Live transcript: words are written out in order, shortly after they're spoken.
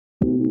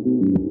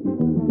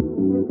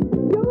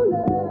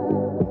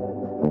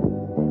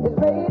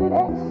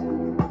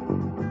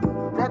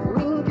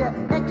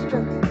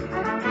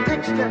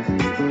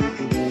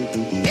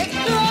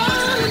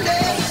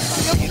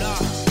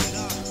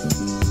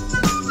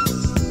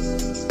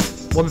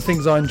One of the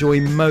things I enjoy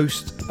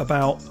most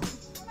about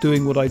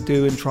doing what I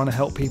do and trying to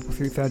help people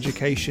through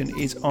education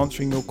is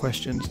answering your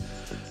questions.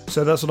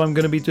 So that's what I'm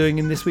going to be doing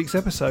in this week's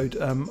episode.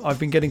 I've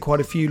been getting quite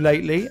a few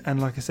lately, and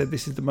like I said,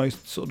 this is the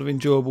most sort of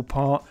enjoyable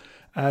part,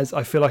 as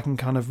I feel I can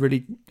kind of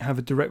really have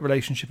a direct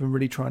relationship and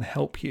really try and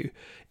help you.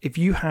 If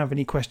you have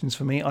any questions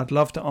for me, I'd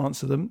love to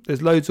answer them.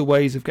 There's loads of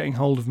ways of getting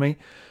hold of me.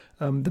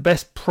 The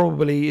best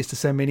probably is to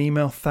send me an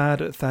email,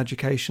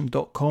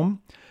 thad@thadeducation.com.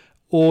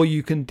 Or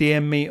you can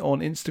DM me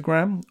on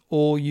Instagram,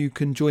 or you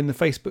can join the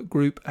Facebook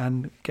group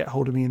and get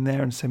hold of me in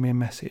there and send me a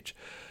message.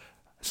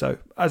 So,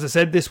 as I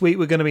said, this week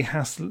we're going to be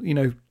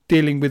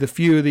dealing with a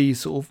few of these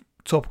sort of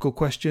topical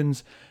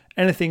questions,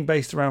 anything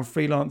based around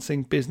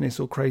freelancing, business,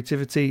 or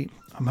creativity.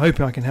 I'm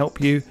hoping I can help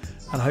you,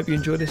 and I hope you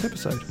enjoy this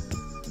episode.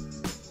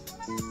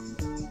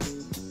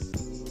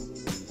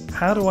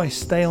 How do I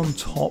stay on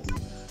top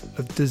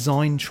of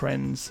design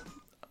trends?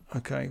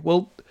 Okay,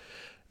 well,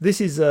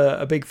 this is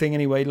a big thing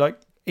anyway. Like,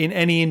 in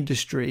any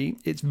industry,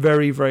 it's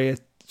very, very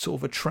sort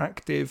of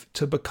attractive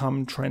to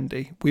become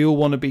trendy. We all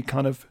want to be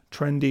kind of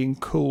trendy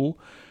and cool.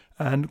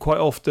 And quite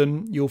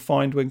often you'll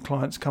find when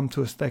clients come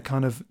to us,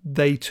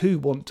 they too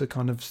want to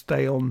kind of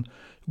stay on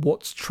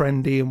what's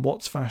trendy and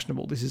what's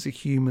fashionable. This is a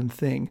human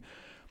thing.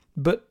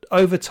 But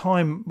over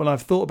time, when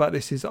I've thought about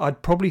this, is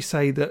I'd probably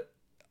say that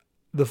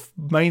the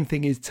main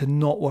thing is to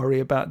not worry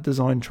about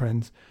design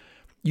trends.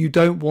 You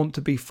don't want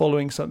to be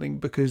following something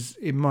because,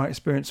 in my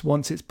experience,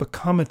 once it's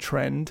become a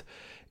trend,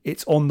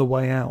 it's on the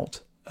way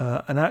out.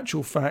 In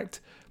actual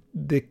fact,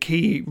 the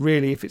key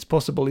really, if it's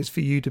possible, is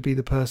for you to be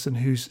the person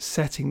who's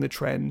setting the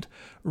trend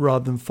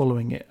rather than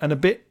following it. And a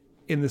bit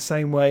in the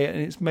same way, and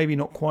it's maybe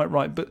not quite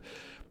right, but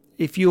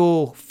if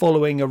you're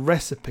following a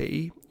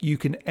recipe, you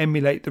can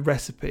emulate the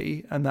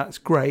recipe, and that's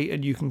great,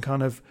 and you can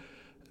kind of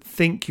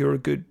think you're a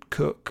good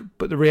cook,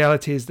 but the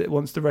reality is that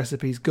once the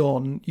recipe's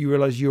gone, you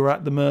realize you're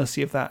at the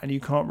mercy of that and you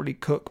can't really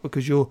cook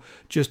because you're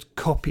just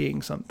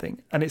copying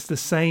something. And it's the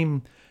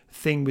same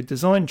thing with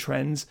design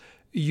trends.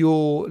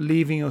 You're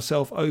leaving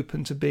yourself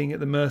open to being at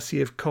the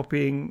mercy of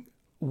copying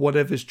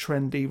whatever's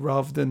trendy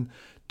rather than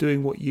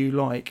doing what you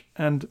like.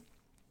 And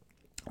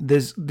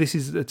this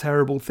is a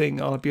terrible thing,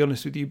 I'll be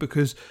honest with you,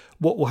 because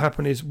what will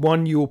happen is,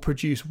 one, you'll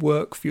produce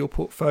work for your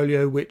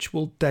portfolio which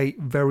will date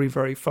very,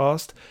 very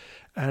fast.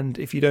 And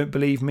if you don't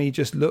believe me,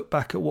 just look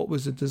back at what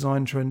was a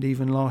design trend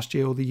even last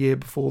year or the year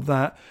before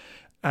that.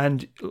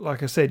 And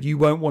like I said, you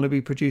won't want to be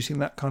producing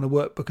that kind of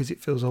work because it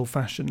feels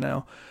old-fashioned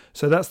now.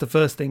 So that's the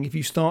first thing. If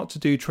you start to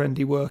do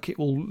trendy work, it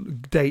will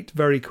date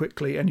very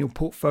quickly and your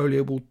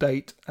portfolio will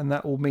date. And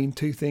that will mean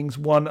two things.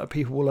 One,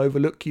 people will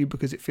overlook you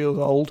because it feels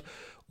old,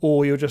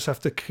 or you'll just have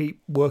to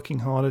keep working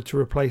harder to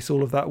replace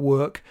all of that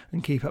work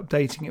and keep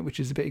updating it, which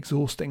is a bit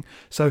exhausting.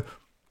 So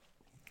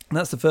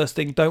that's the first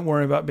thing. Don't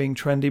worry about being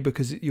trendy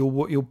because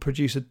you'll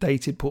produce a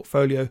dated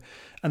portfolio.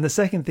 And the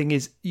second thing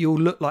is, you'll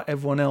look like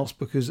everyone else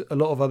because a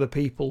lot of other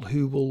people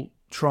who will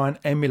try and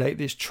emulate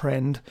this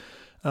trend,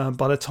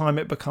 by the time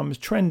it becomes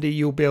trendy,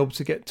 you'll be able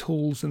to get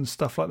tools and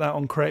stuff like that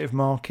on Creative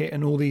Market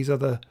and all these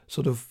other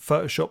sort of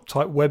Photoshop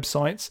type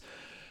websites,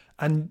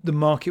 and the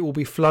market will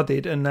be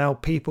flooded, and now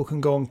people can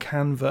go on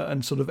Canva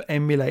and sort of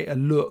emulate a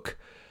look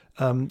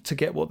to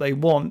get what they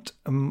want.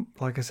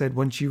 Like I said,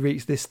 once you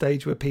reach this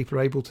stage where people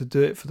are able to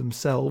do it for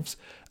themselves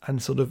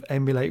and sort of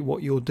emulate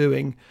what you're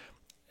doing,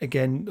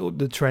 again,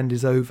 the trend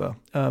is over.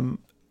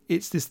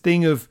 It's this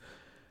thing of,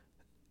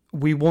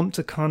 we want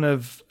to kind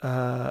of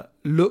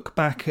look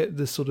back at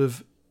the sort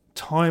of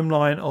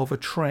timeline of a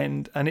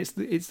trend, and it's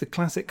the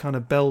classic kind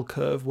of bell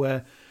curve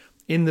where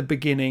in the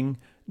beginning,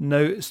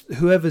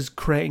 whoever's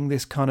creating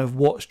this kind of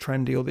what's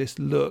trendy or this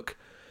look,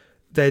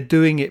 they're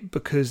doing it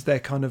because they're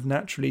kind of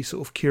naturally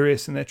sort of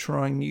curious and they're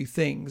trying new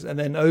things. And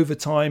then over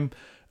time,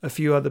 a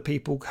few other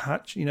people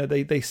hatch,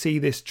 they see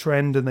this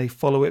trend and they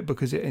follow it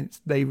because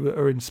they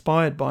are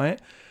inspired by it.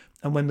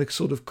 And when the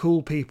sort of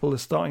cool people are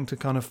starting to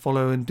kind of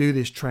follow and do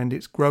this trend,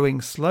 it's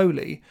growing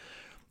slowly.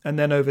 And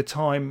then over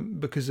time,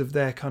 because of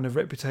their kind of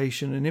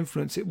reputation and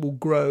influence, it will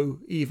grow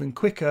even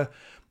quicker.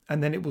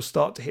 And then it will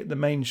start to hit the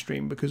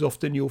mainstream, because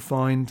often you'll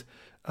find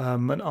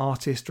an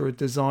artist or a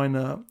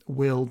designer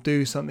will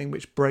do something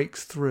which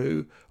breaks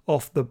through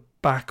off the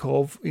back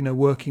of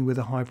working with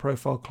a high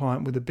profile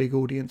client with a big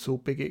audience or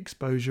big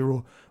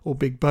exposure or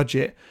big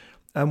budget.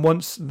 And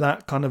once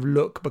that kind of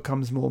look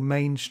becomes more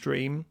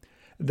mainstream,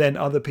 then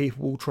other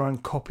people will try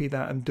and copy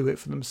that and do it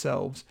for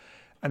themselves.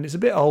 And it's a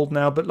bit old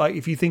now, but like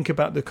if you think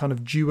about the kind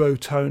of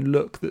duotone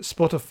look that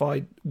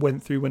Spotify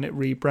went through when it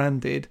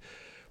rebranded,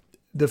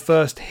 the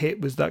first hit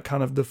was that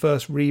kind of the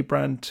first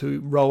rebrand to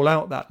roll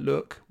out that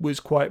look was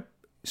quite,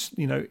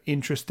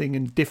 interesting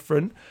and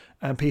different,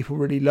 and people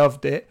really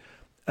loved it.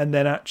 And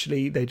then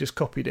actually they just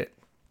copied it.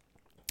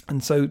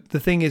 And so the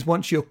thing is,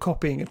 once you're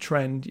copying a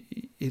trend,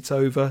 it's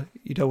over.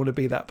 You don't want to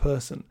be that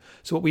person.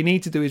 So what we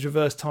need to do is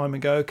reverse time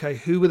and go, okay,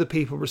 who were the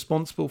people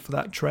responsible for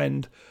that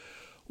trend?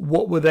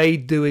 What were they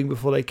doing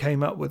before they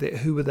came up with it?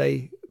 Who were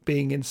they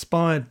being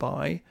inspired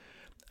by?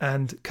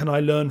 And can I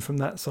learn from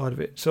that side of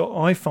it? So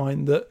I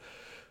find that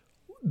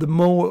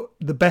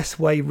the best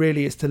way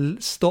really is to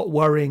stop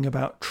worrying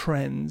about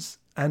trends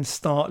and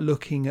start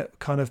looking at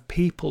kind of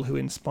people who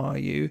inspire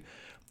you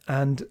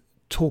and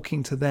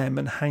talking to them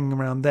and hanging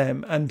around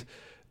them and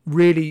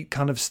really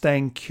kind of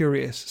staying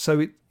curious.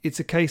 So it's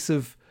a case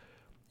of,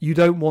 you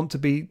don't want to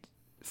be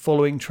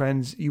following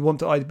trends. You want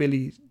to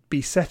ideally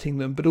be setting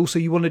them, but also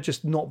you want to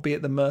just not be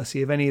at the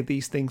mercy of any of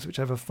these things which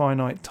have a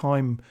finite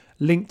time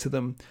linked to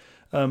them.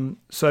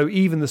 So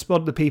even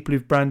the people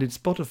who've branded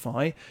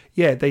Spotify,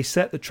 yeah, they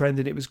set the trend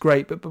and it was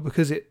great, but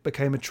because it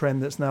became a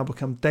trend that's now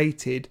become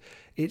dated,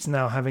 it's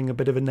now having a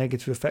bit of a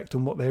negative effect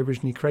on what they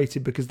originally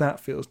created because that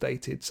feels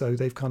dated. So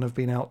they've kind of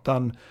been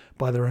outdone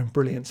by their own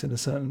brilliance in a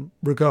certain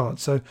regard.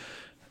 So,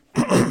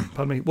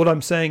 pardon me, what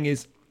I'm saying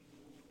is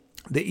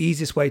the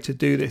easiest way to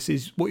do this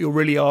is, what you're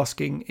really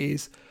asking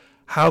is,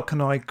 how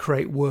can I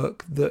create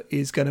work that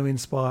is going to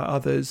inspire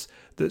others,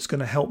 that's going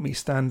to help me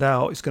stand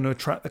out, it's going to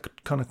attract the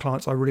kind of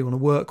clients I really want to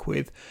work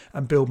with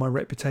and build my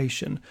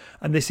reputation.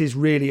 And this is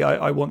really,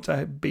 I want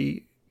to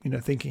be,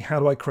 thinking, how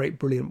do I create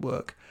brilliant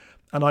work?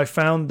 And I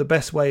found the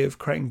best way of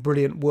creating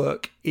brilliant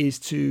work is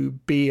to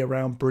be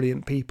around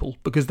brilliant people,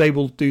 because they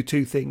will do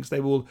two things. They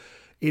will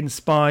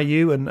inspire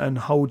you and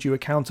hold you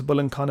accountable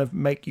and kind of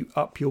make you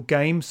up your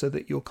game, so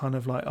that you're kind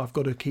of like, I've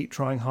got to keep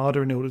trying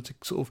harder in order to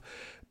sort of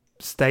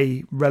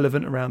stay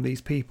relevant around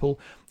these people.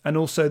 And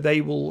also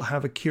they will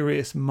have a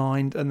curious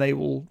mind and they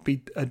will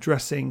be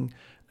addressing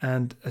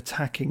and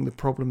attacking the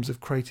problems of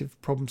creative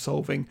problem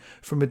solving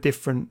from a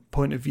different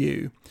point of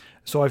view.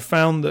 So I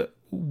found that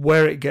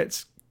where it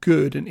gets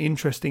good and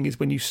interesting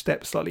is when you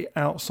step slightly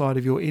outside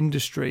of your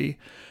industry,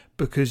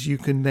 because you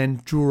can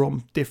then draw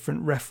on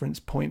different reference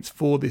points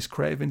for this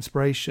creative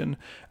inspiration,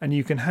 and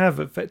you can have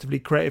effectively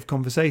creative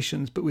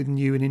conversations but with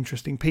new and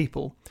interesting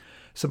people.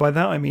 So by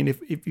that I mean, if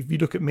you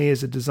look at me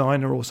as a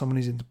designer or someone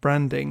who's into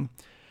branding,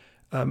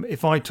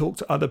 if I talk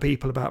to other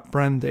people about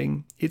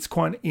branding, it's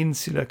quite an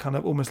insular, kind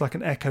of almost like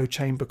an echo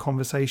chamber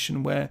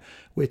conversation where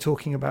we're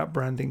talking about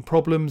branding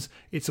problems.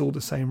 It's all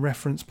the same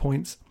reference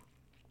points.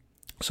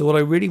 So what I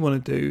really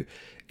want to do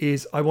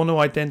is I want to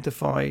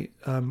identify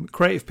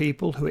creative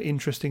people who are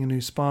interesting and who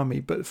inspire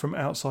me, but from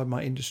outside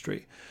my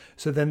industry.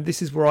 So then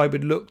this is where I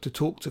would look to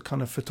talk to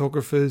kind of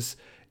photographers,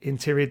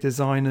 interior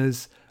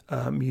designers,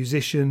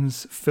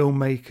 musicians,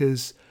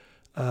 filmmakers,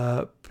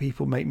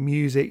 people make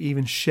music,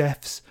 even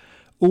chefs.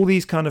 All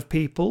these kind of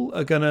people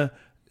are going to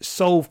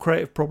solve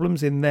creative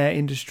problems in their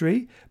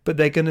industry, but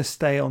they're going to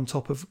stay on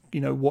top of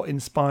what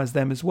inspires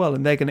them as well,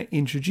 and they're going to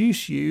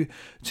introduce you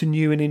to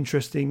new and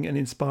interesting and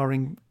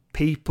inspiring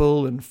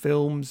people and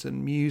films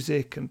and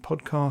music and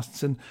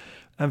podcasts.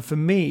 And for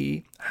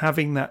me,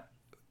 having that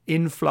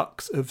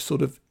influx of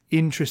sort of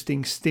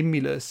interesting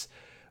stimulus,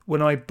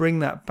 when I bring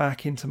that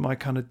back into my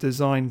kind of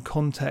design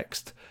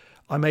context,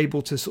 I'm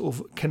able to sort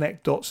of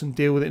connect dots and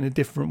deal with it in a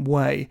different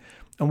way.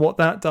 And what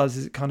that does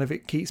is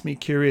it keeps me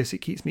curious, it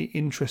keeps me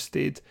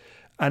interested,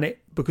 and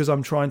because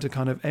I'm trying to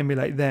kind of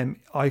emulate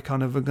them, I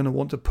kind of am going to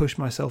want to push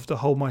myself to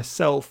hold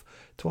myself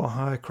to a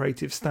higher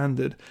creative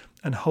standard.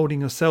 And holding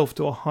yourself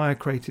to a higher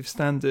creative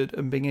standard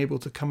and being able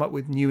to come up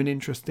with new and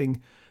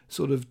interesting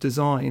sort of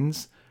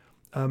designs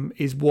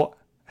is what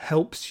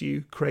helps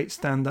you create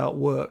standout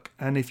work.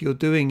 And if you're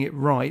doing it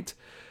right,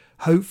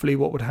 hopefully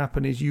what would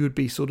happen is you would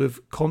be sort of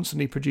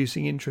constantly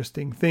producing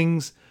interesting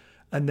things,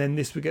 and then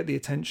this would get the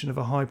attention of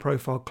a high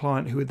profile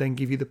client who would then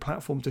give you the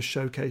platform to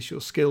showcase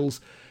your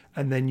skills,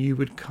 and then you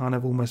would kind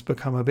of almost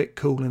become a bit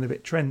cool and a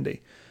bit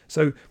trendy.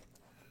 So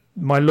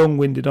my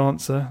long-winded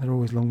answer, they're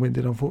always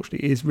long-winded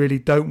unfortunately, is really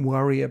don't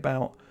worry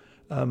about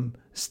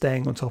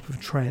staying on top of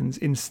trends.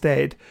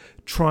 Instead,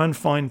 try and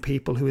find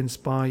people who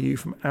inspire you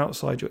from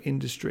outside your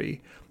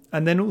industry,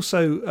 and then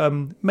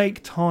also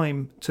make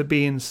time to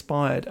be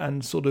inspired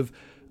and sort of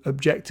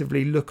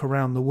objectively look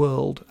around the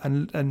world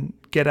and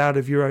get out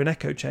of your own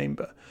echo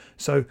chamber.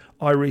 So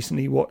I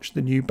recently watched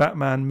the new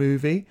Batman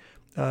movie,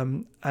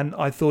 and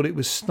I thought it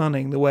was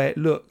stunning the way it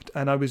looked,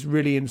 and I was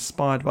really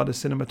inspired by the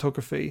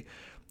cinematography,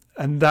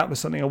 and that was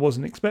something I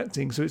wasn't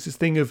expecting. So it's this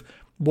thing of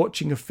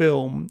watching a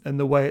film and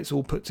the way it's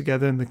all put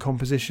together and the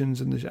compositions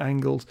and the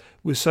angles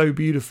was so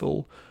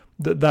beautiful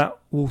that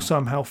will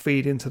somehow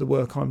feed into the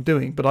work I'm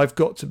doing. But I've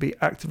got to be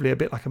actively a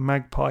bit like a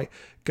magpie,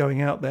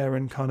 going out there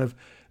and kind of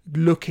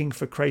looking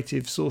for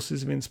creative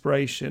sources of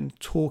inspiration,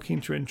 talking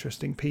to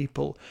interesting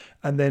people,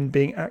 and then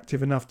being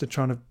active enough to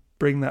try and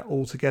bring that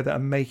all together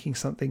and making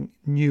something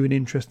new and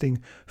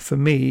interesting for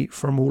me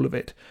from all of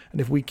it.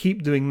 And if we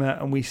keep doing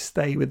that and we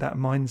stay with that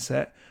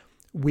mindset,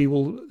 we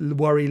will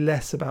worry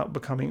less about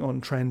becoming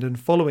on trend and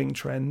following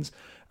trends,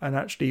 and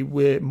actually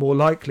we're more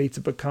likely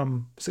to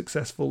become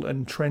successful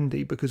and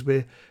trendy because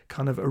we're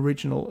kind of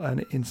original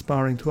and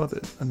inspiring to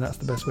others, and that's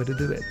the best way to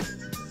do it.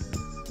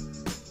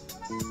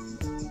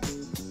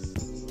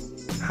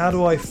 How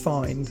do I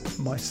find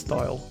my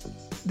style?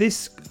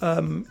 This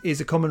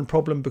is a common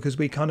problem because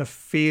we kind of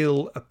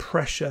feel a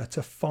pressure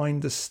to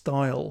find a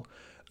style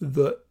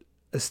that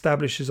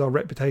establishes our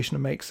reputation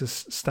and makes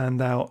us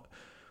stand out.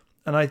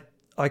 And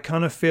I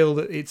kind of feel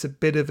that it's a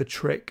bit of a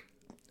trick,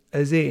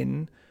 as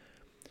in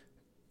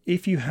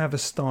if you have a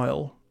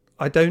style,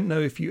 I don't know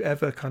if you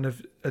ever kind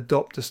of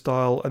adopt a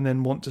style and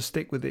then want to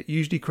stick with it.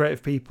 Usually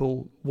creative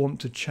people want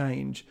to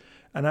change.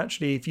 And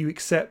actually, if you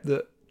accept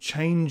that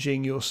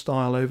changing your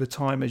style over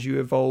time as you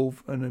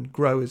evolve and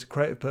grow as a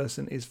creative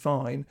person is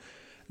fine,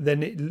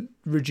 then it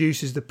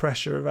reduces the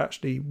pressure of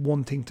actually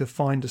wanting to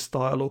find a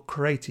style or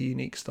create a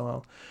unique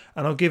style.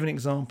 And I'll give an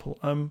example.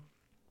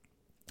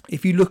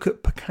 If you look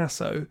at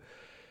Picasso,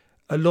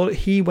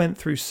 he went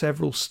through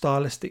several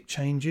stylistic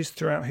changes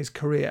throughout his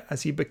career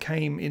as he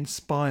became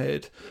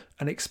inspired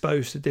and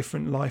exposed to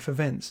different life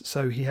events.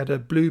 So he had a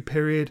blue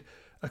period,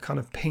 a kind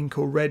of pink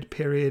or red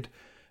period,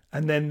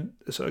 and then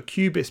a sort of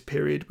Cubist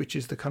period, which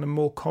is the kind of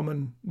more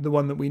common, the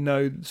one that we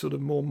know, sort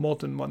of more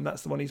modern one.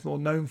 That's the one he's more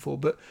known for.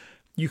 But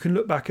you can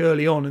look back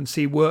early on and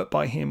see work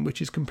by him,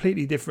 which is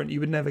completely different. You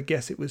would never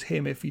guess it was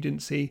him if you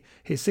didn't see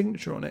his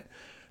signature on it.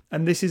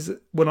 And this is,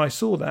 when I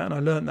saw that and I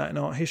learned that in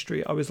art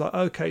history, I was like,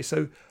 okay,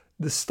 so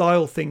the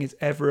style thing is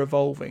ever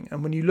evolving.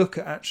 And when you look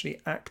at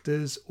actually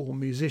actors or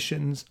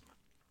musicians,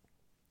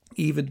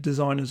 even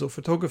designers or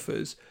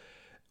photographers,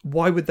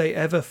 why would they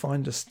ever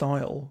find a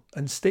style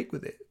and stick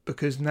with it?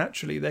 Because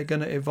naturally they're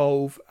going to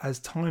evolve as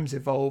times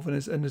evolve and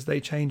as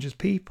they change as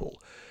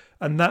people.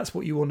 And that's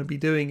what you want to be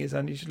doing, is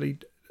actually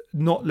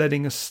not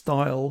letting a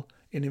style,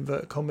 in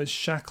inverted commas,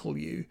 shackle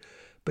you,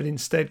 but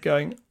instead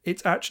going,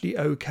 it's actually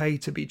okay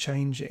to be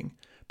changing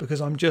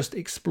because I'm just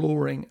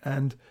exploring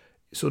and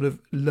sort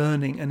of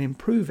learning and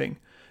improving.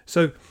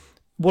 So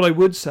what I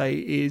would say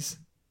is,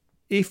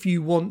 if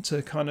you want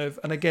to kind of,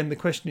 and again, the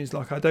question is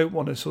like, I don't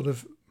want to sort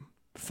of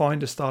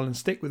find a style and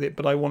stick with it,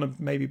 but I want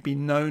to maybe be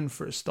known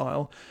for a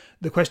style.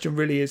 The question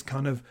really is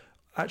kind of,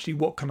 actually,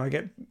 what can I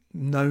get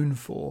known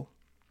for?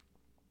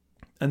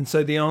 And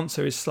so the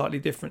answer is slightly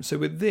different. So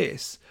with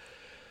this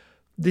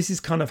is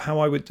kind of how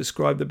I would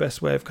describe the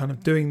best way of kind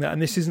of doing that.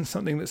 And this isn't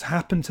something that's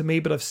happened to me,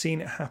 but I've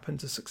seen it happen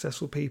to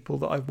successful people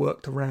that I've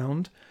worked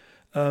around.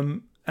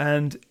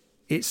 And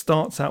it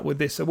starts out with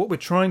this. So what we're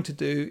trying to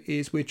do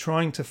is we're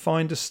trying to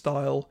find a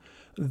style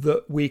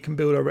that we can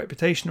build our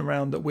reputation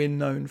around, that we're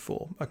known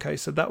for. Okay,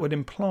 so that would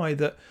imply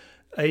that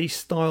a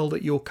style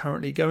that you're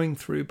currently going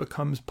through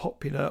becomes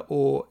popular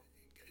or,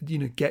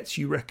 gets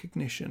you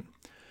recognition.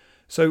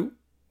 So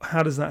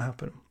how does that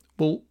happen?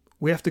 Well,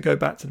 we have to go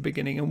back to the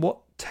beginning. And what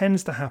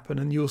tends to happen,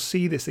 and you'll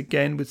see this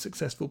again with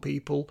successful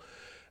people,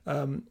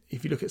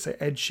 if you look at, say,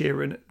 Ed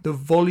Sheeran, the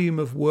volume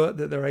of work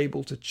that they're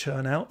able to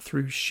churn out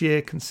through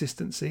sheer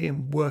consistency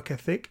and work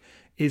ethic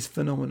is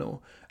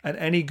phenomenal. And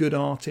any good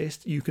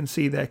artist, you can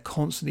see they're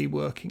constantly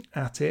working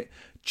at it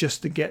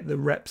just to get the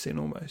reps in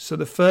almost. So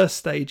the first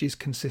stage is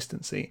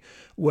consistency,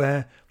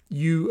 where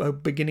you are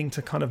beginning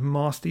to kind of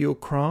master your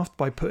craft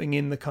by putting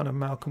in the kind of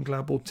Malcolm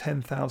Gladwell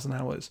 10,000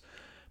 hours.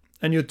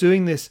 And you're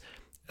doing this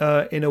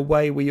in a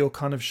way where you're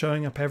kind of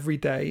showing up every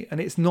day,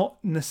 and it's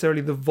not necessarily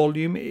the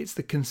volume, it's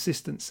the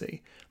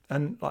consistency.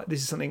 And like,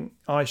 this is something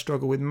I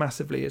struggle with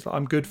massively. Is like,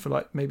 I'm good for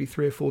like maybe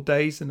 3 or 4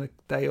 days and a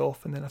day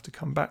off, and then have to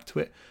come back to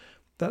it.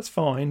 That's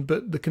fine,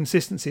 but the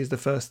consistency is the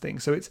first thing.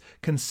 So it's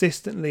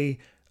consistently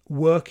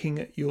working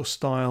at your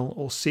style,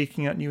 or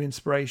seeking out new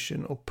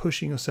inspiration, or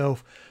pushing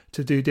yourself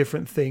to do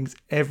different things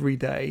every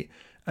day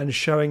and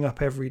showing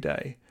up every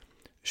day.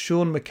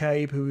 Sean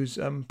McCabe, who's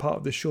part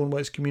of the Sean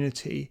Wes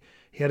community,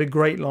 he had a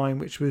great line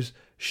which was,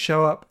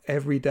 show up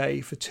every day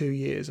for 2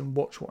 years and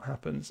watch what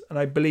happens. And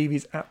I believe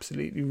he's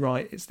absolutely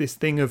right. It's this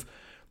thing of,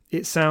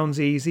 it sounds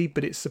easy,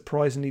 but it's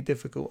surprisingly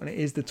difficult. And it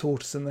is the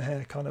tortoise and the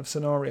hare kind of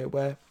scenario,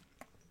 where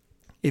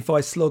if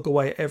I slog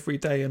away every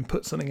day and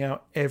put something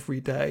out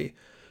every day,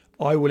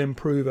 I will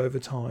improve over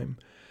time.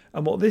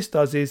 And what this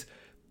does is,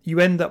 you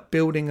end up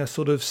building a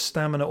sort of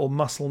stamina or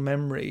muscle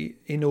memory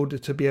in order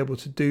to be able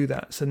to do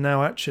that. So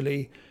now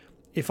actually,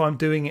 if I'm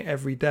doing it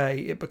every day,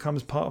 it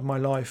becomes part of my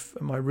life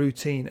and my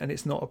routine, and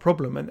it's not a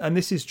problem. And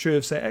this is true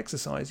of, say,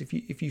 exercise.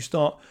 If you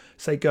start,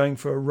 say, going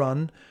for a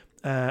run,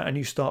 and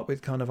you start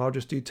with kind of, I'll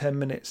just do 10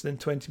 minutes, then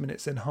 20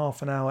 minutes, then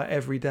half an hour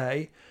every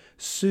day,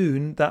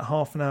 soon that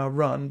half an hour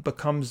run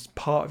becomes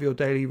part of your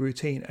daily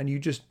routine, and you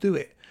just do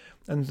it.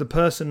 And the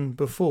person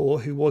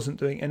before, who wasn't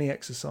doing any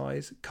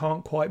exercise,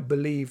 can't quite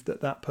believe that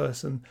that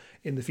person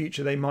in the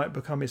future they might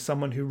become is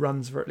someone who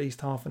runs for at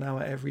least half an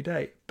hour every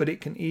day. But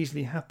it can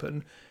easily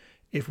happen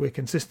if we're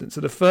consistent.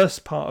 So the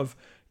first part of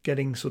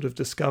getting sort of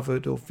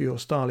discovered or for your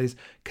style is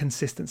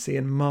consistency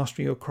and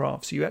mastering your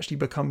craft. So you actually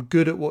become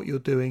good at what you're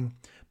doing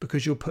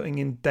because you're putting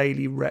in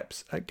daily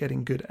reps at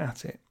getting good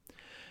at it.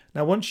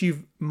 Now, once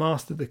you've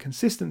mastered the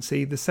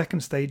consistency, the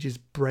second stage is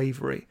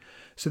bravery.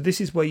 So this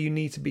is where you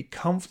need to be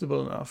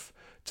comfortable enough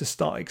to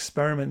start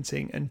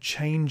experimenting and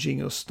changing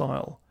your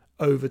style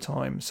over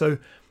time. So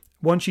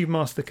once you've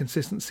mastered the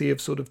consistency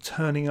of sort of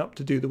turning up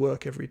to do the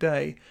work every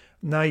day,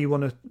 now you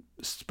want to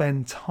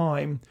spend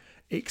time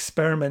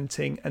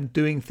experimenting and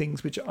doing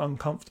things which are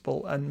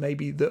uncomfortable and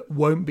maybe that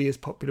won't be as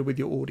popular with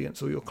your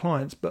audience or your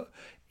clients. But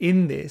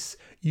in this,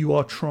 you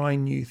are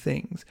trying new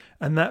things.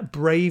 And that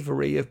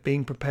bravery of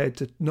being prepared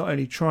to not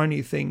only try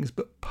new things,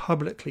 but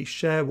publicly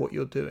share what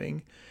you're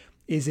doing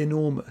is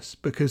enormous,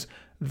 because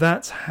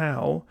that's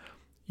how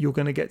you're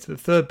going to get to the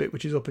third bit,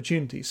 which is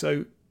opportunity.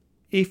 So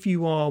if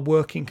you are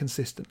working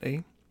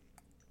consistently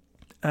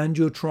and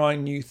you're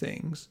trying new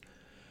things,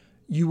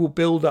 you will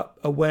build up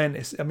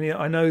awareness. I mean,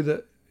 I know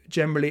that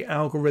generally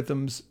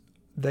algorithms,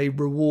 they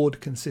reward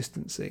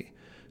consistency.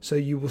 So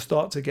you will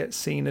start to get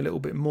seen a little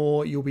bit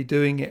more. You'll be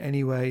doing it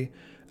anyway.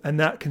 And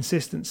that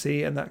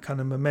consistency and that kind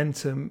of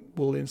momentum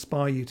will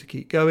inspire you to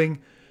keep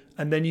going.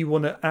 And then you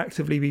want to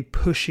actively be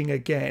pushing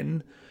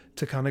again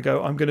to kind of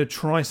go, I'm going to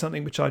try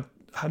something which I'm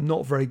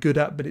not very good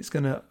at, but it's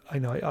going to,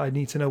 I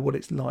need to know what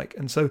it's like.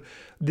 And so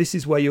this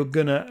is where you're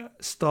going to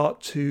start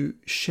to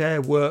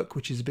share work,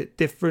 which is a bit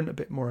different, a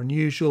bit more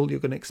unusual. You're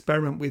going to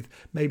experiment with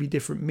maybe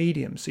different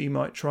mediums. So you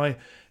might try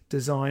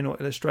design or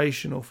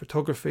illustration or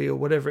photography or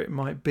whatever it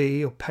might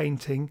be, or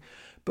painting.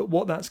 But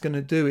what that's going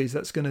to do is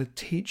that's going to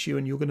teach you,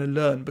 and you're going to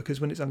learn, because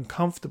when it's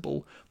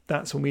uncomfortable,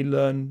 that's when we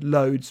learn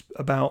loads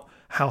about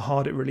how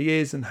hard it really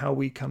is and how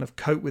we kind of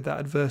cope with that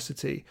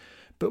adversity.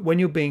 But when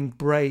you're being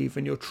brave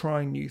and you're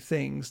trying new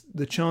things,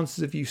 the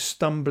chances of you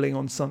stumbling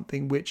on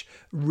something which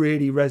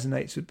really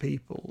resonates with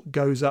people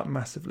goes up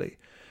massively.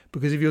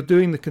 Because if you're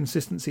doing the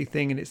consistency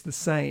thing and it's the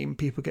same,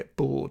 people get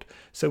bored.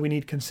 So we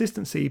need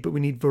consistency, but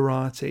we need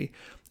variety.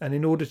 And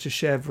in order to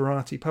share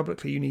variety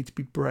publicly, you need to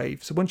be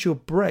brave. So once you're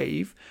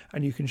brave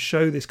and you can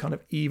show this kind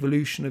of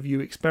evolution of you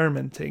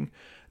experimenting,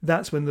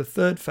 that's when the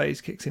third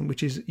phase kicks in,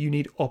 which is you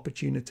need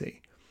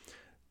opportunity.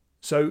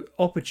 So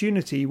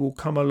opportunity will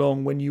come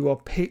along when you are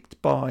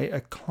picked by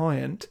a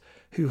client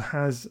who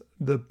has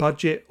the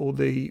budget or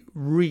the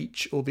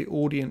reach or the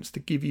audience to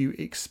give you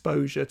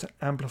exposure to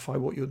amplify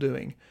what you're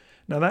doing.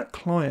 Now, that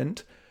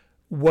client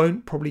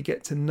won't probably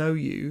get to know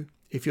you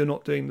if you're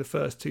not doing the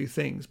first two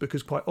things,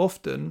 because quite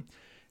often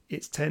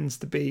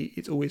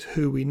it's always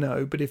who we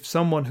know. But if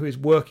someone who is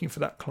working for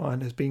that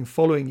client has been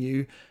following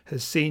you,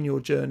 has seen your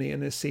journey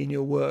and has seen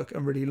your work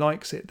and really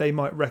likes it, they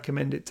might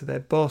recommend it to their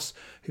boss,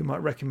 who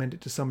might recommend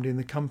it to somebody in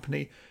the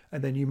company,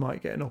 and then you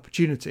might get an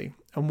opportunity.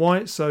 And why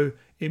it's so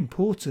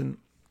important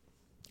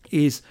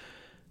is,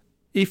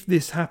 if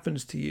this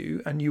happens to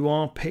you and you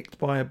are picked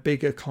by a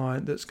bigger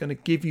client that's going to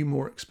give you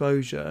more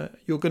exposure,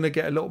 you're going to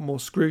get a lot more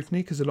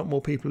scrutiny because a lot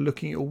more people are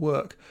looking at your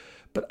work.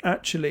 But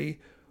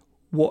actually,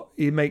 what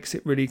it makes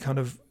it really kind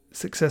of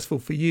successful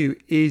for you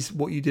is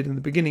what you did in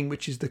the beginning,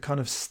 which is the kind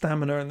of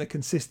stamina and the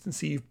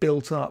consistency you've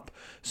built up.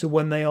 So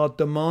when they are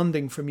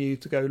demanding from you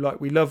to go,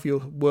 like, we love your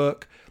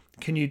work,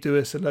 can you do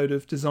us a load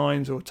of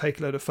designs or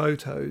take a load of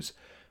photos?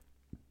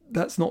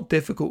 That's not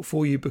difficult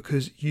for you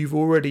because you've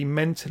already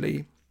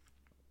mentally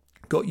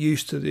got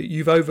used to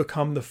you've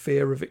overcome the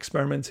fear of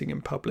experimenting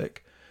in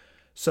public.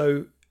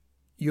 So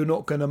you're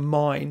not going to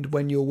mind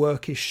when your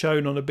work is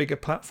shown on a bigger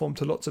platform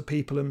to lots of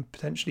people and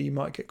potentially you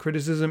might get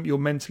criticism. You're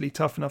mentally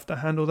tough enough to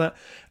handle that.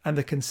 And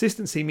the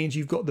consistency means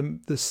you've got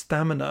the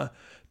stamina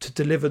to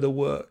deliver the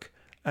work,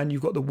 and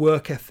you've got the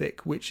work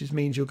ethic, which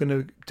means you're going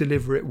to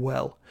deliver it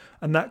well.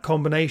 And that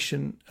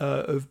combination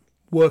of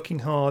working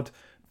hard,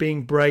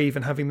 being brave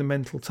and having the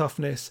mental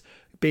toughness,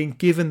 being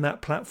given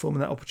that platform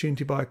and that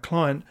opportunity by a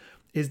client,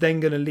 is then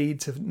going to lead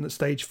to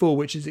stage 4,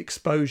 which is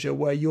exposure,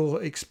 where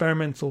your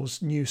experimental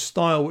new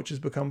style, which has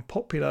become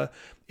popular,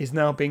 is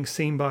now being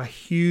seen by a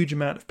huge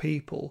amount of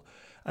people.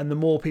 And the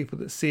more people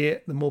that see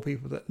it, the more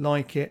people that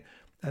like it.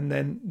 And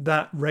then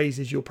that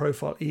raises your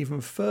profile even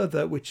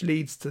further, which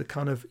leads to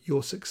kind of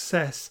your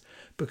success,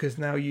 because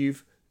now you're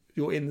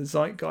in the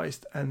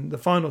zeitgeist. And the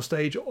final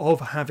stage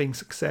of having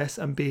success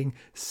and being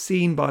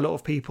seen by a lot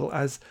of people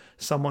as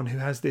someone who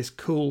has this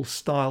cool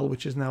style,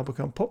 which has now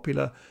become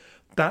popular,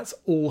 that's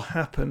all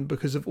happened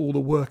because of all the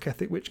work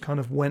ethic which kind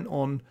of went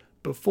on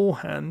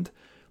beforehand.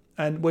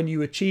 And when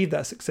you achieve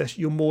that success,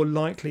 you're more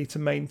likely to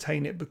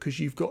maintain it because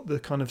you've got the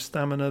kind of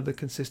stamina, the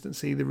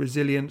consistency, the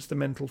resilience, the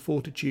mental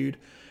fortitude,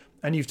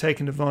 and you've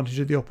taken advantage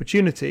of the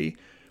opportunity.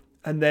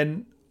 And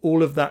then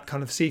all of that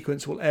kind of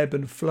sequence will ebb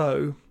and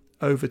flow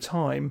over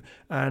time,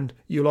 and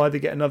you'll either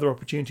get another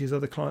opportunity as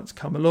other clients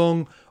come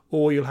along,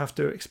 or you'll have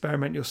to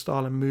experiment your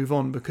style and move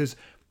on. Because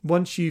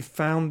once you've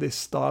found this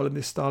style and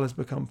this style has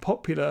become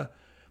popular,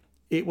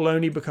 it will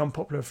only become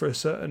popular for a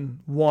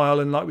certain while.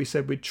 And like we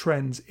said with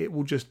trends, it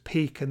will just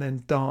peak and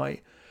then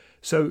die.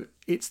 So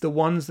it's the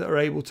ones that are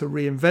able to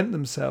reinvent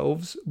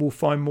themselves will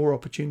find more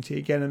opportunity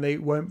again, and they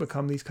won't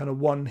become these kind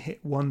of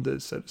one-hit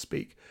wonders, so to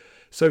speak.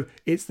 So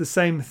it's the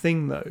same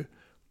thing though.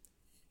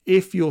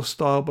 If your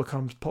style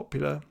becomes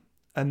popular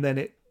and then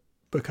it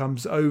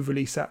becomes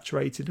overly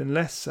saturated and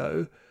less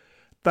so,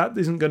 that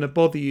isn't going to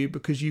bother you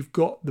because you've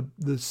got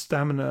the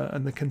stamina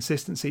and the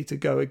consistency to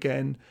go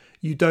again.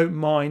 You don't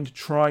mind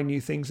trying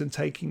new things and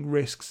taking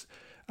risks.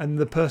 And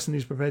the person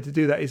who's prepared to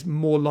do that is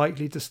more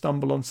likely to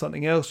stumble on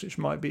something else which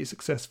might be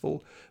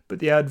successful. But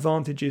the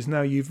advantage is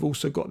now you've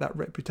also got that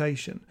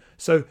reputation.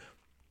 So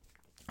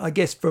I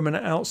guess from an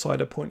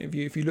outsider point of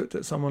view, if you looked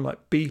at someone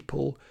like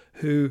Beeple,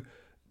 who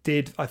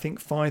did, I think,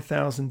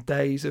 5,000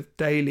 days of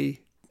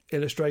daily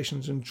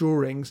illustrations and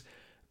drawings,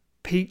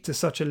 peaked to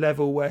such a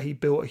level where he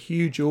built a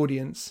huge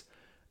audience.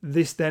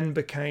 This then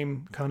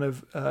became kind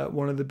of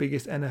one of the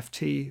biggest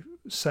NFT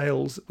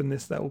sales when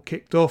that all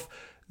kicked off.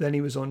 then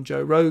he was on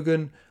Joe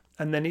Rogan,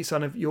 and then it's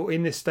kind of, you're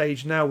in this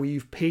stage now where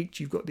you've peaked,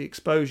 you've got the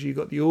exposure, you've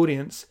got the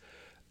audience.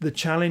 The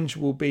challenge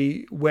will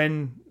be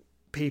when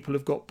people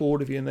have got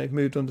bored of you and they've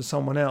moved on to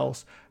someone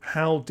else,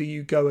 how do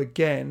you go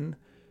again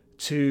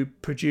to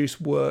produce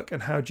work,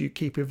 and how do you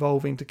keep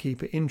evolving to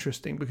keep it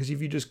interesting? Because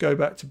if you just go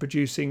back to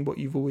producing what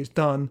you've always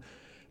done,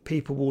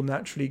 people will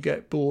naturally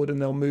get bored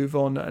and they'll move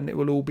on, and it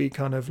will all be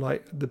kind of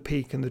like the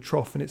peak and the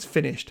trough and it's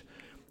finished.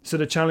 So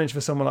the challenge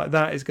for someone like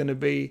that is going to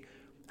be,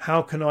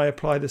 how can I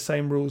apply the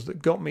same rules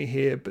that got me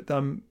here, but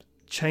I'm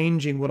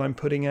changing what I'm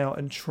putting out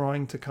and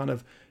trying to kind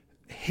of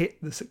hit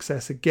the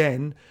success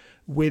again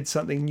with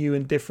something new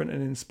and different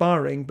and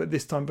inspiring. But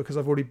this time, because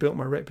I've already built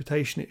my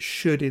reputation, it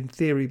should in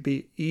theory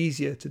be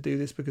easier to do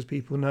this because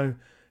people know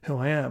who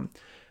I am.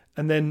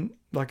 And then,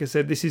 like I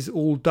said, this is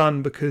all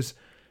done because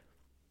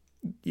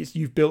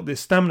you've built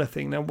this stamina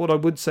thing. Now, what I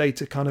would say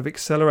to kind of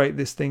accelerate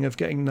this thing of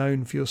getting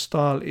known for your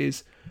style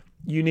is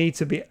you need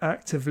to be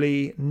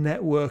actively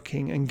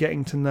networking and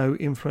getting to know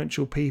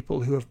influential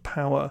people who have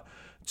power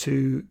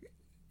to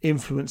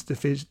influence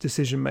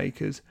decision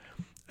makers.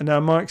 And now,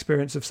 my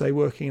experience of, say,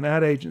 working in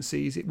ad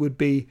agencies, it would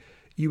be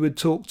you would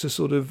talk to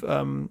sort of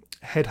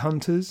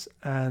headhunters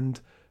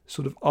and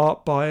sort of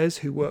art buyers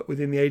who work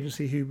within the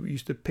agency who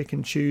used to pick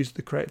and choose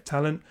the creative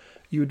talent.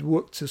 You would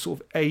work to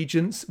sort of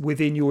agents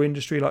within your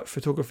industry, like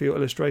photography or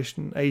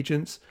illustration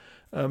agents.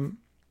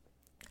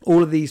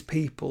 All of these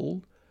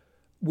people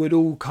would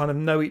all kind of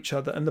know each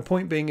other. And the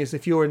point being is,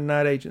 if you're in an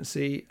ad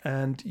agency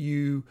and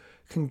you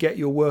can get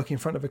your work in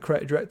front of a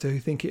creative director who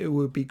think it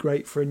would be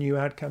great for a new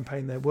ad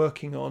campaign they're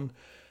working on,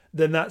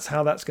 then that's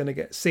how that's going to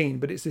get seen.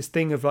 But it's this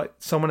thing of like,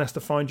 someone has to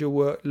find your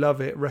work,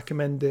 love it,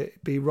 recommend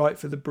it, be right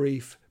for the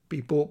brief,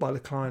 be bought by the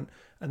client,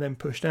 and then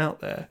pushed out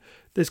there.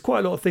 There's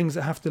quite a lot of things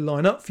that have to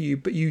line up for you,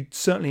 but you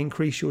certainly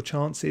increase your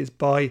chances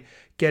by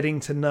getting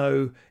to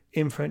know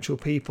influential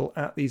people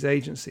at these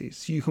agencies.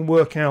 So you can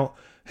work out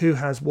who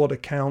has what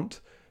account,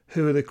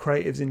 who are the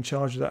creatives in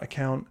charge of that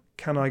account.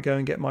 Can I go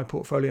and get my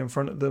portfolio in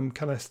front of them?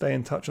 Can I stay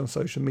in touch on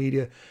social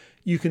media?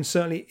 You can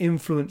certainly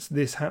influence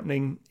this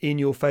happening in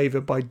your favor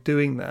by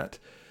doing that,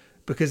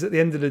 because at the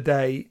end of the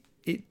day,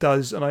 it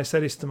does. And I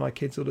say this to my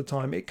kids all the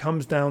time. It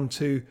comes down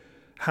to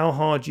how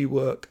hard you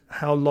work,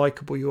 how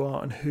likable you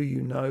are, and who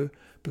you know,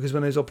 because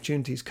when those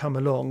opportunities come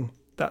along,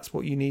 that's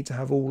what you need to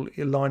have all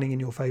aligning in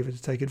your favor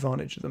to take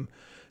advantage of them.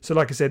 So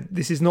like I said,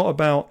 this is not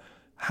about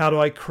how do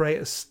I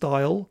create a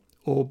style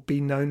or be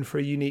known for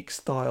a unique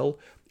style.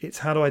 It's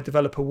how do I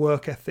develop a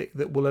work ethic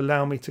that will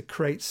allow me to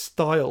create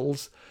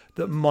styles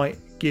that might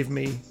give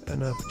me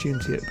an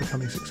opportunity at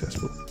becoming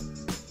successful.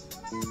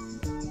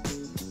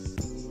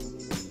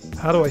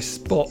 How do I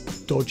spot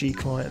dodgy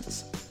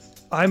clients?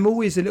 I'm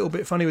always a little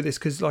bit funny with this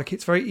because like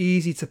it's very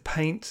easy to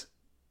paint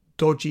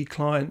dodgy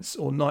clients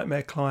or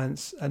nightmare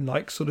clients and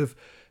like sort of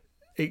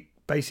it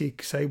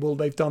basically say, well,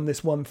 they've done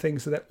this one thing,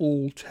 so they're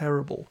all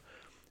terrible.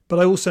 But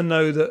I also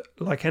know that,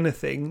 like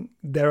anything,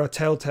 there are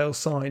telltale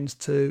signs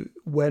to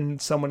when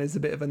someone is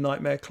a bit of a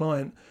nightmare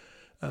client.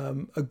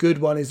 A good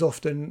one is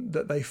often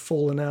that they've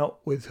fallen out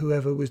with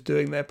whoever was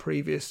doing their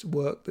previous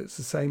work that's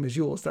the same as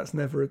yours. That's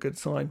never a good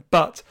sign.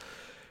 But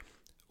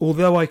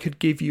although I could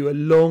give you a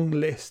long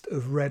list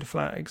of red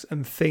flags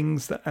and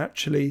things that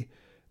actually,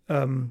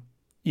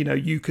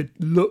 you could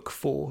look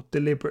for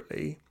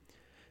deliberately,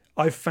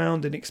 I've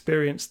found and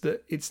experienced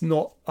that it's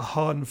not a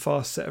hard and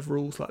fast set of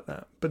rules like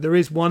that. But there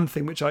is one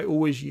thing which I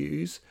always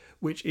use,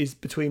 which is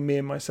between me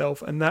and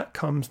myself, and that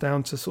comes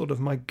down to sort of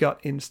my gut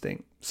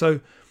instinct.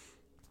 So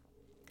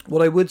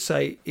what I would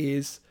say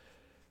is,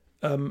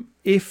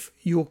 if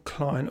your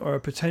client or a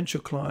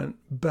potential client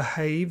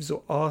behaves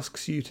or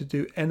asks you to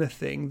do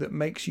anything that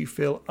makes you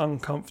feel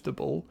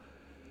uncomfortable,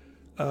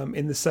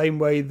 in the same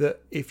way that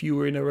if you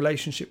were in a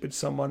relationship with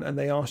someone and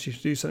they asked you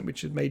to do something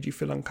which had made you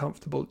feel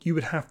uncomfortable, you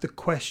would have to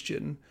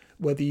question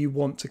whether you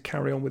want to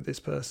carry on with this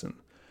person.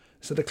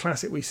 So the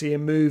classic we see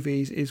in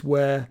movies is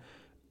where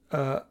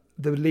the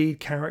lead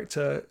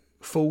character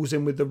falls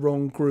in with the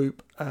wrong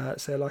group.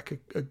 Say like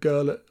a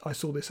girl, I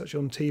saw this actually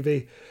on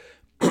TV,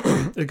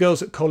 a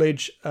girl's at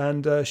college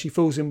and she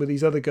falls in with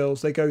these other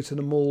girls. They go to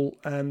the mall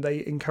and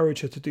they encourage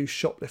her to do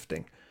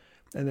shoplifting.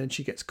 And then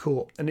she gets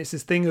caught. And it's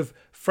this thing of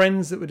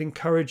friends that would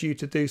encourage you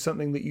to do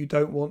something that you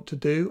don't want to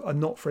do are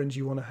not friends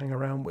you want to hang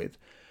around with.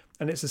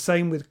 And it's the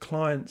same with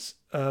clients.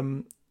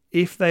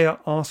 If they are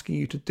asking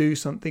you to do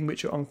something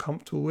which you're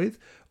uncomfortable with,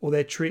 or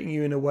they're treating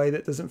you in a way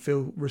that doesn't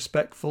feel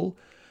respectful,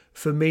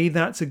 for me,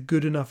 that's a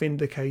good enough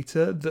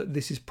indicator that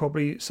this is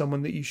probably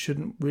someone that you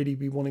shouldn't really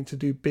be wanting to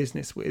do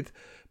business with.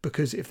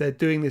 Because if they're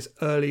doing this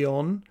early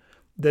on,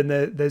 then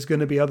there's going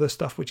to be other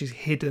stuff which is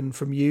hidden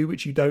from you,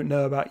 which you don't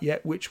know about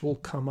yet, which will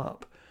come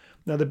up.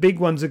 Now, the big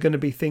ones are going to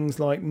be things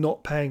like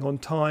not paying on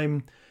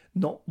time,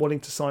 not wanting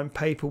to sign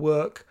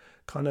paperwork,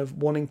 kind of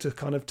wanting to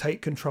kind of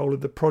take control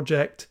of the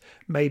project,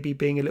 maybe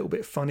being a little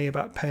bit funny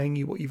about paying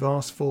you what you've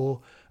asked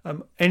for.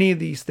 Any of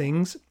these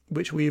things,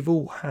 which we've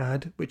all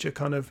had, which are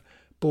kind of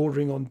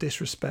bordering on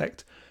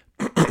disrespect,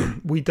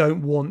 we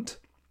don't want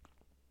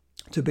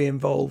to be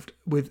involved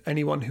with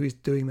anyone who is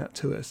doing that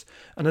to us.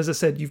 And as I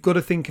said, you've got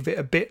to think of it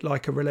a bit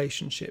like a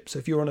relationship. So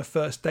if you're on a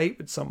first date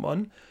with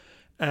someone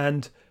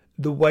and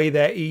the way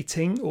they're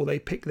eating, or they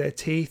pick their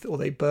teeth, or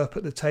they burp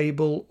at the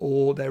table,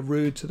 or they're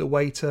rude to the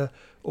waiter,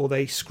 or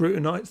they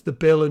scrutinize the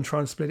bill and try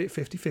and split it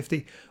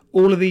 50-50,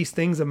 all of these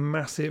things are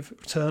massive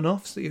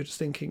turn-offs that you're just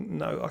thinking,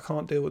 no, I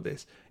can't deal with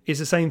this. It's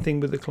the same thing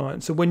with the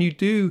client. So when you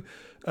do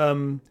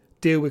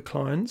deal with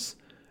clients,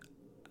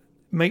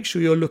 make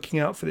sure you're looking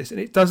out for this. And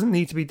it doesn't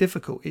need to be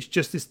difficult. It's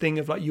just this thing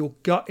of like your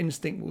gut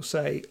instinct will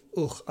say,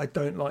 ugh, I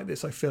don't like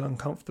this. I feel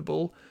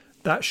uncomfortable.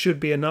 That should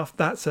be enough.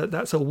 That's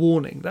a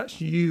warning. That's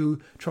you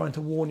trying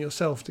to warn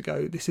yourself to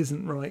go, this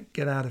isn't right.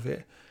 Get out of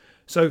it.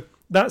 So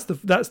that's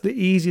the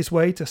easiest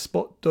way to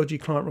spot dodgy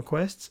client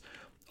requests.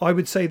 I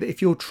would say that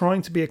if you're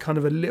trying to be a kind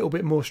of a little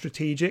bit more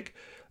strategic,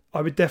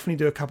 I would definitely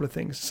do a couple of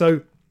things.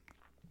 So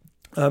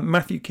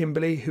Matthew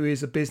Kimberley, who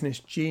is a business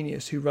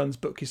genius who runs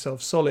Book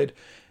Yourself Solid,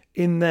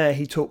 in there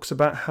he talks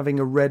about having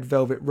a red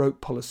velvet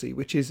rope policy,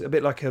 which is a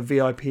bit like a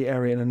VIP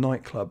area in a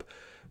nightclub,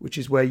 which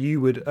is where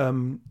you would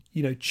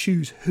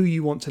choose who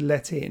you want to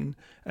let in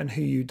and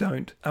who you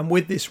don't. And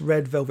with this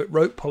red velvet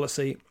rope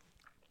policy,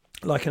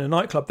 like in a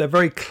nightclub, they're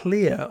very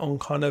clear on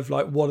kind of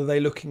like what are they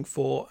looking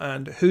for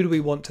and who do we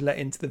want to let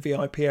into the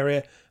VIP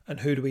area and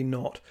who do we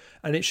not.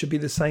 And it should be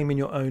the same in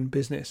your own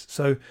business.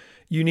 So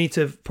you need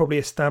to probably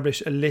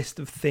establish a list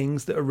of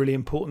things that are really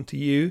important to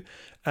you,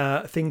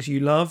 things you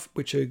love,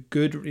 which are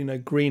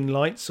good, green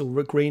lights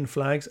or green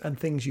flags, and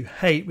things you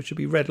hate, which would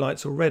be red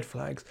lights or red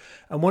flags.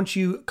 And once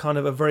you kind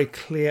of are very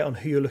clear on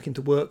who you're looking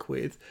to work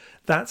with,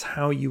 that's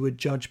how you would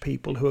judge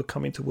people who are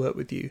coming to work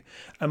with you.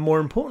 And more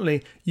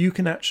importantly, you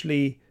can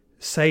actually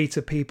say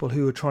to people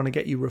who are trying to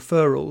get you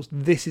referrals,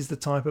 this is the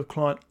type of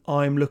client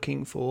I'm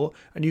looking for.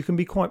 And you can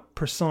be quite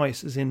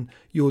precise as in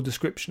your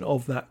description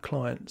of that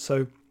client.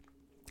 So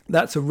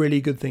that's a really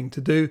good thing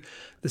to do.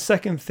 The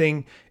second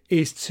thing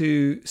is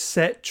to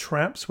set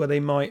traps where they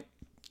might,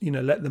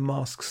 let the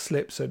mask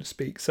slip, so to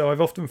speak. So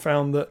I've often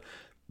found that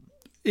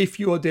if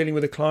you are dealing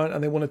with a client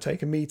and they want to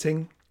take a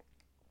meeting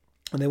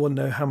and they want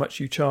to know how much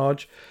you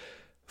charge,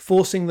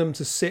 forcing them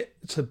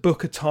to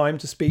book a time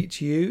to speak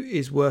to you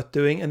is worth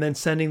doing, and then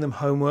sending them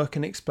homework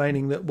and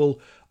explaining that, well,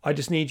 I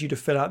just need you to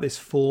fill out this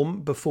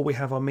form before we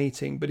have our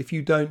meeting. But if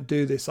you don't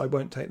do this, I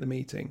won't take the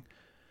meeting.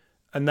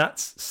 And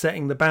that's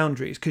setting the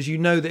boundaries, because you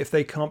know that if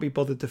they can't be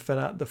bothered to fill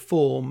out the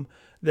form,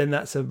 then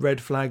that's a red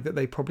flag that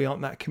they probably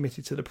aren't that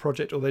committed to the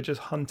project, or they're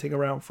just hunting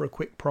around for a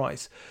quick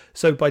price.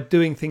 So by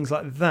doing things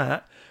like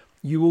that,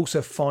 you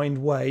also find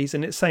ways,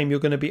 and it's same, you're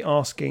going to be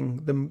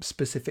asking them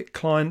specific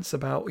clients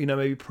about,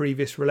 maybe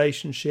previous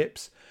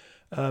relationships,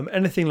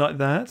 anything like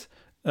that.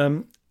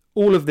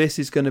 All of this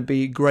is going to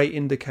be great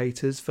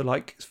indicators for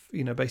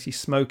basically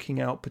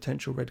smoking out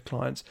potential red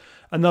clients.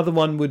 Another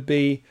one would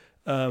be,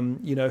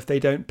 if they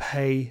don't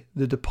pay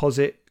the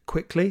deposit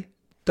quickly,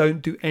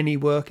 don't do any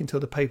work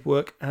until the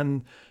paperwork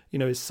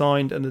is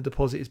signed and the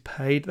deposit is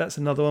paid. That's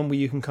another one where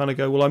you can kind of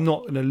go, well, I'm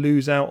not going to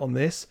lose out on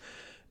this.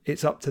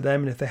 It's up to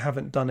them. And if they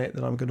haven't done it,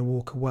 then I'm going to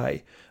walk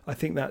away. I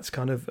think that's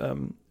kind of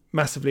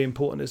massively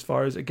important as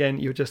far as, again,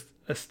 you're just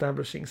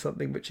establishing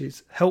something which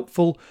is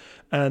helpful,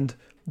 and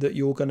that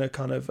you're going to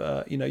kind of,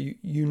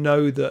 you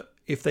know that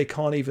if they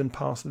can't even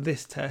pass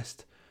this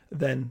test,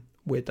 then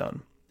we're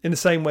done. In the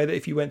same way that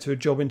if you went to a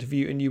job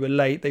interview and you were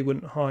late, they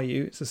wouldn't hire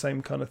you. It's the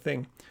same kind of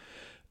thing.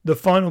 The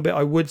final bit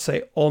I would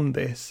say on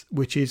this,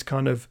 which is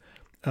kind of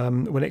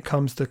when it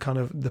comes to kind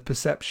of the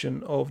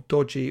perception of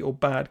dodgy or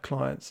bad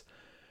clients.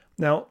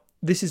 Now,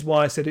 this is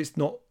why I said it's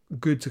not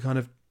good to kind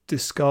of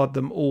discard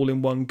them all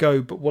in one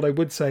go. But what I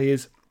would say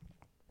is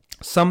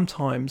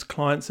sometimes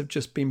clients have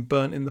just been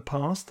burnt in the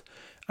past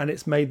and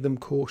it's made them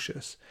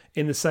cautious.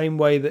 In the same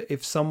way that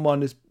if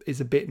someone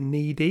is a bit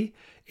needy,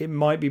 it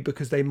might be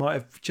because they might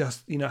have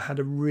just, had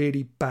a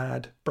really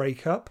bad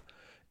breakup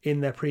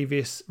in their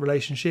previous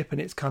relationship and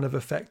it's kind of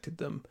affected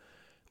them.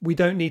 We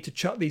don't need to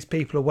chuck these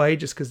people away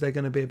just because they're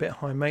going to be a bit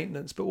high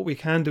maintenance. But what we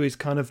can do is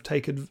kind of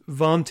take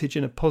advantage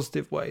in a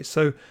positive way.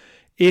 So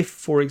if,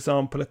 for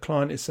example, a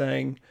client is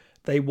saying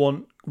they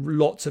want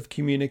lots of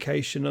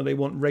communication or they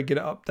want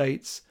regular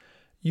updates,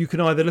 you can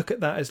either look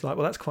at that as like,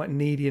 well, that's quite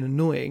needy and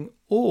annoying,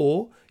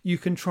 or you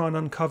can try and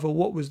uncover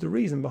what was the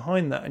reason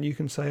behind that. And you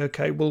can say,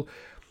 okay, well,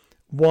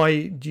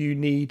 why do you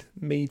need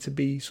me to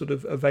be sort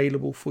of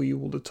available for you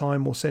all the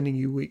time or sending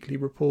you weekly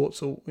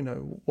reports, or,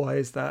 why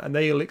is that? And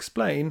they'll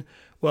explain,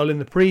 well, in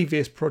the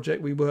previous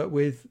project we worked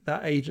with,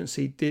 that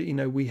agency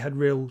did, we had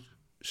real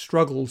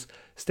struggles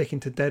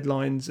sticking to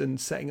deadlines and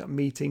setting up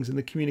meetings, and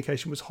the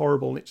communication was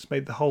horrible, and it just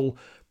made the whole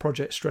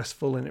project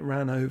stressful, and it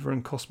ran over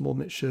and cost more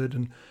than it should.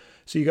 And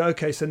so you go,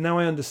 okay, so now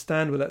I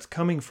understand where that's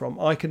coming from.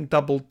 I can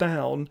double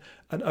down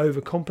and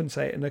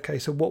overcompensate. And okay,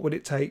 so what would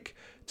it take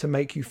to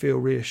make you feel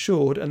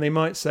reassured? And they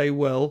might say,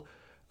 well,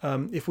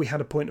 if we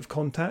had a point of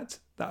contact,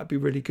 that would be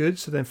really good.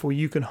 So therefore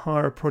you can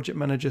hire a project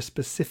manager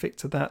specific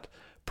to that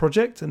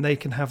project, and they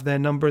can have their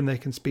number and they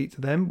can speak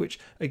to them, which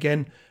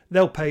again,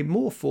 they'll pay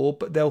more for,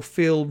 but they'll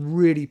feel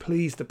really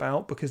pleased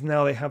about, because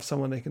now they have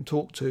someone they can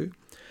talk to.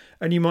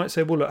 And you might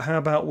say, well, look, how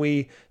about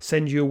we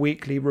send you a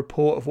weekly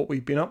report of what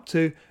we've been up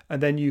to,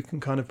 and then you can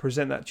kind of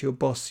present that to your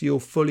boss so you're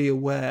fully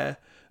aware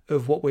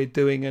of what we're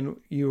doing, and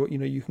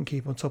you can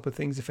keep on top of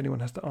things if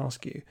anyone has to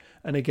ask you.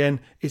 And again,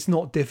 it's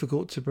not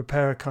difficult to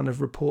prepare a kind of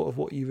report of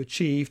what you've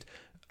achieved,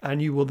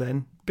 and you will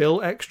then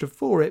bill extra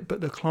for it, but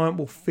the client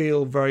will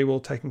feel very well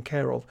taken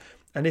care of.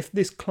 And if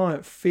this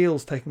client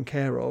feels taken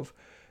care of,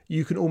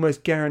 you can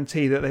almost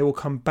guarantee that they will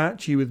come back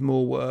to you with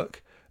more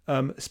work,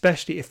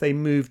 especially if they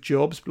move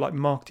jobs, like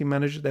marketing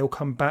managers. They will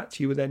come back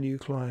to you with their new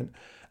client,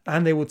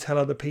 and they will tell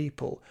other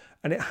people.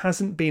 And it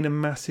hasn't been a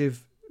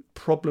massive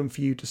problem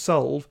for you to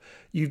solve.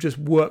 You've just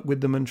worked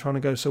with them and trying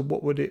to go, so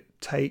what would it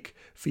take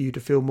for you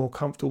to feel more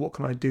comfortable? What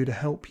can I do to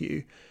help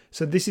you?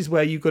 So this is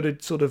where you've got to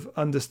sort of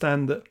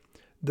understand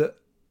that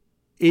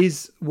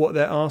is what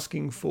they're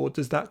asking for,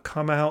 does that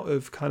come out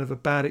of kind of a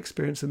bad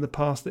experience in the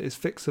past that is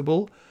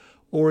fixable,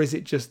 or is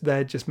it just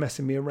they're just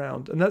messing me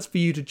around? And that's for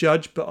you to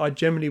judge, but I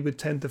generally would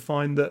tend to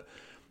find that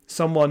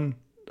someone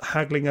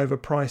haggling over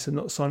price and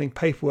not signing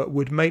paperwork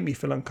would make me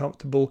feel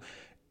uncomfortable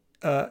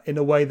in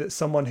a way that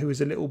someone who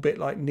is a little bit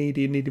like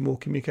needy and needing more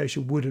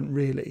communication wouldn't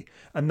really.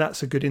 And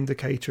that's a good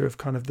indicator of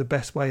kind of the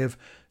best way of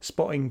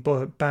spotting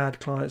bad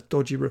clients,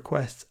 dodgy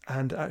requests,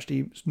 and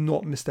actually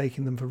not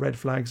mistaking them for red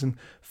flags and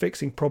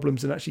fixing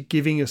problems, and actually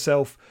giving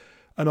yourself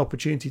an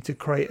opportunity to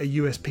create a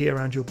USP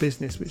around your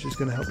business, which is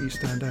going to help you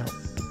stand out.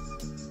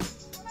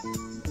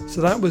 So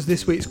that was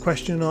this week's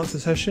question and answer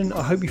session.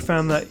 I hope you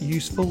found that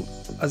useful.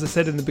 As I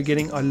said in the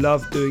beginning, I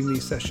love doing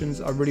these sessions.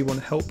 I really want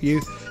to help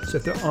you. So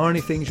if there are any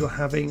things you're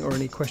having or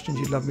any questions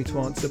you'd love me to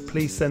answer,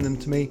 please send them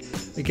to me.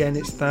 Again,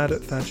 it's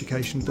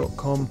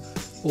thad@thaducation.com,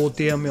 or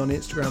DM me on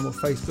Instagram or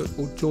Facebook,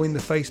 or join the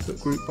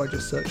Facebook group by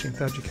just searching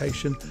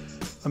Thaducation.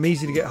 I'm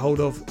easy to get hold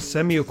of.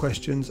 Send me your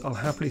questions. I'll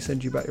happily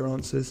send you back your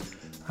answers.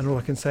 And all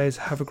I can say is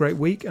have a great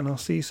week, and I'll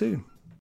see you soon.